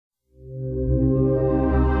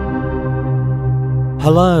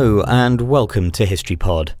Hello and welcome to History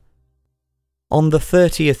Pod. On the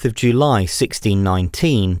 30th of July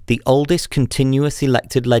 1619, the oldest continuous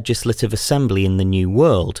elected legislative assembly in the New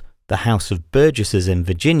World, the House of Burgesses in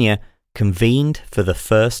Virginia, convened for the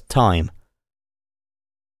first time.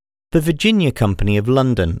 The Virginia Company of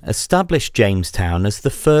London established Jamestown as the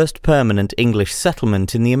first permanent English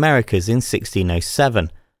settlement in the Americas in 1607.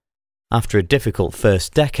 After a difficult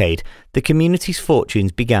first decade, the community's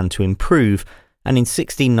fortunes began to improve, and in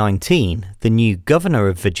 1619, the new governor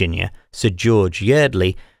of Virginia, Sir George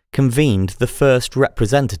Yeardley, convened the first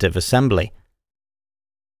representative assembly.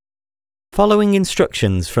 Following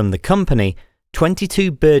instructions from the company, 22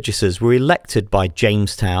 burgesses were elected by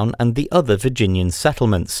Jamestown and the other Virginian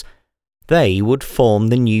settlements. They would form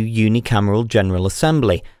the new unicameral General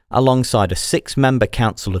Assembly, alongside a 6-member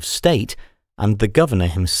Council of State and the governor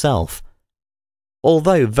himself.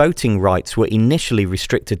 Although voting rights were initially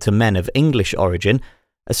restricted to men of English origin,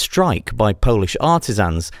 a strike by Polish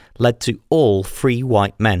artisans led to all free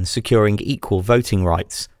white men securing equal voting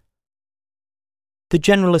rights. The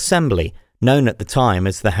General Assembly, known at the time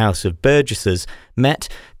as the House of Burgesses, met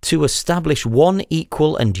to establish one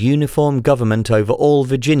equal and uniform government over all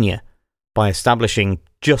Virginia, by establishing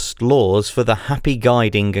just laws for the happy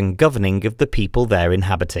guiding and governing of the people there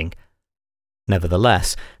inhabiting.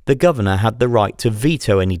 Nevertheless, the governor had the right to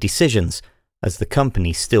veto any decisions, as the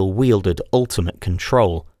company still wielded ultimate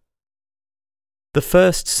control. The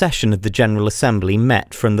first session of the General Assembly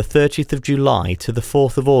met from the 30th of July to the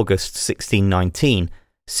 4th of August 1619,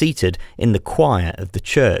 seated in the choir of the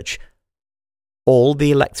church. All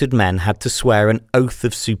the elected men had to swear an oath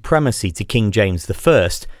of supremacy to King James I,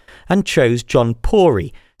 and chose John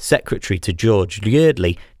Pori, secretary to George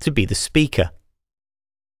Yeardley, to be the speaker.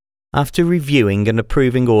 After reviewing and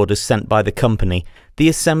approving orders sent by the company, the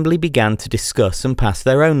Assembly began to discuss and pass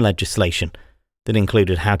their own legislation that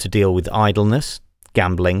included how to deal with idleness,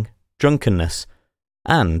 gambling, drunkenness,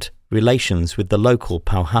 and relations with the local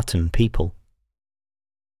Powhatan people.